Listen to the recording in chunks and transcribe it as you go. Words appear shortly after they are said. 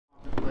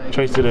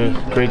Trace did a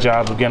great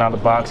job of getting out of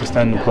the box,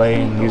 extending the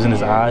play, and using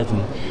his eyes,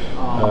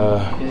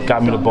 and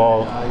got me the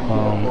ball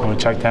on a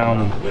check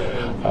down. And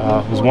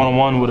was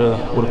one-on-one with a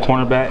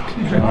cornerback.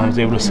 I was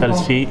able to set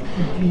his feet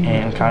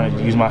and kind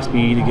of use my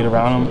speed to get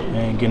around him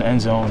and get in the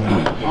end zone.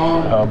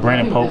 And,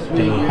 Brandon Pope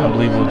did an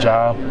unbelievable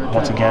job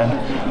once again.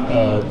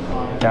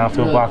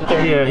 Downfield block.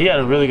 Yeah, he had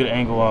a really good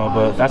angle,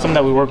 but that's something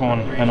that we work on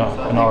in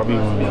our RB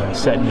room,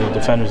 setting the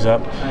defenders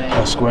up,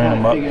 squaring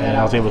them up, and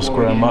I was able to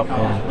square them up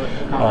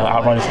and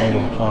outrun his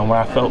angle.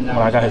 When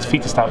I got his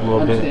feet to stop a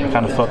little bit, I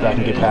kind of felt that I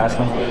can get past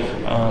him.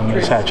 I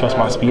just had to trust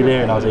my speed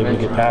there, and I was able to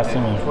get past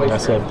him. And like I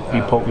said, B.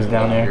 Pope was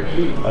down there,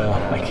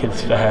 like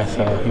his fast.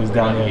 He was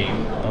down there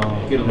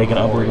making an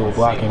unbelievable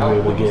block, and we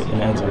were able to get in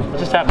the end zone. It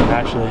just happened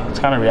naturally. It's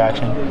kind of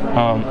reaction.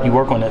 You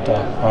work on it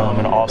though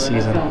in the off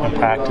season, in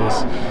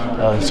practice,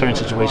 in certain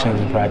situations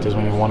in practice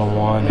when you're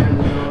one-on-one, and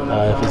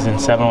if it's in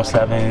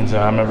 7-on-7s.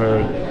 I remember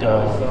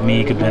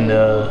me,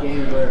 Kabinda,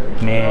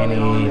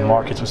 Manny,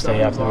 Marcus would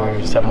stay after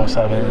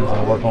 7-on-7s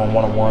and work on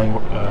one-on-one,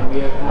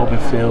 open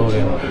field.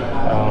 And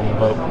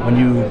but when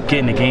you get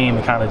in the game,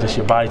 it kind of just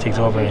your body takes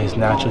over, and it's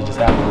naturally just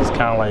happens. It's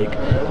kind of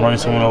like running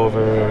someone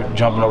over,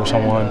 jumping over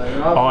someone.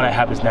 All that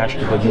happens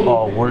naturally, but you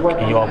all work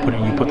and you all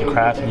put the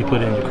craft, and you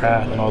put it in your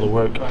craft, and all the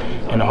work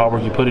and the hard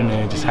work you put in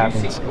there, it just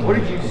happens. It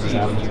just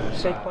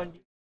happens.